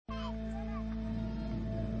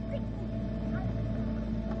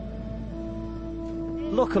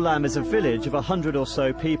Lokalam is a village of 100 or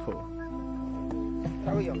so people.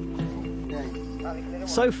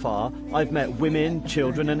 So far, I've met women,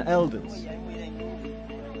 children and elders.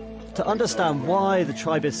 To understand why the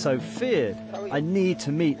tribe is so feared, I need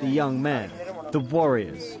to meet the young men, the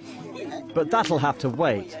warriors. But that'll have to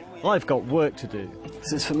wait. I've got work to do.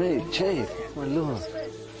 This is for me, Chief, my lord.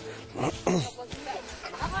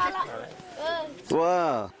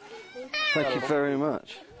 Wow, thank you very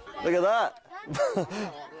much. Look at that.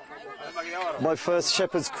 My first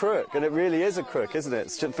shepherd's crook, and it really is a crook, isn't it?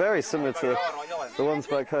 It's just very similar to the ones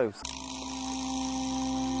back home.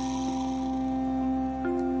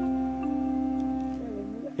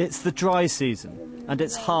 It's the dry season, and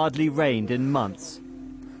it's hardly rained in months.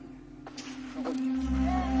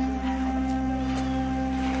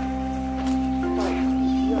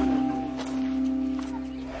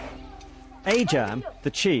 Ajam,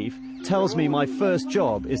 the chief, tells me my first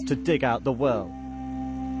job is to dig out the well.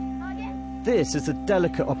 This is a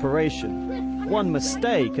delicate operation. One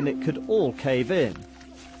mistake and it could all cave in.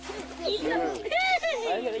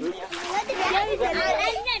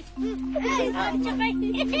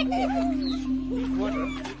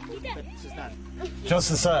 Just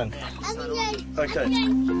the sand. Okay.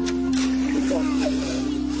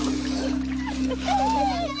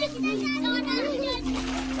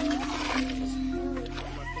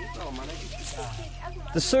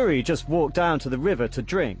 The Suri just walk down to the river to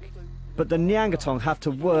drink, but the Nyangatong have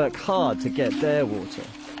to work hard to get their water.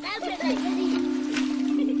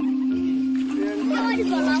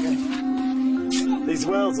 These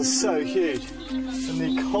wells are so huge, and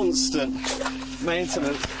the constant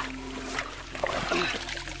maintenance.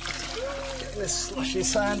 Getting this slushy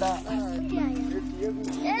sand out.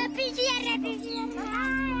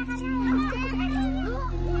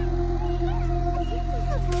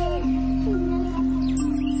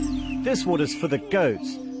 This water's for the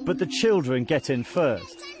goats, but the children get in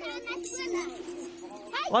first.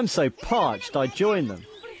 I'm so parched I join them.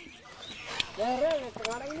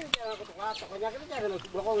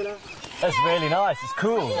 It's really nice, it's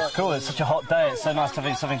cool. It's cool, it's such a hot day, it's so nice to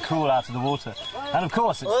have something cool out of the water. And of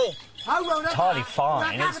course, it's entirely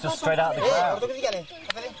fine, it's just straight out of the ground.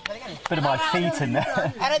 Bit of my feet in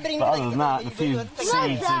there, but other than that, a few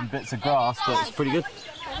seeds and bits of grass, but it's pretty good.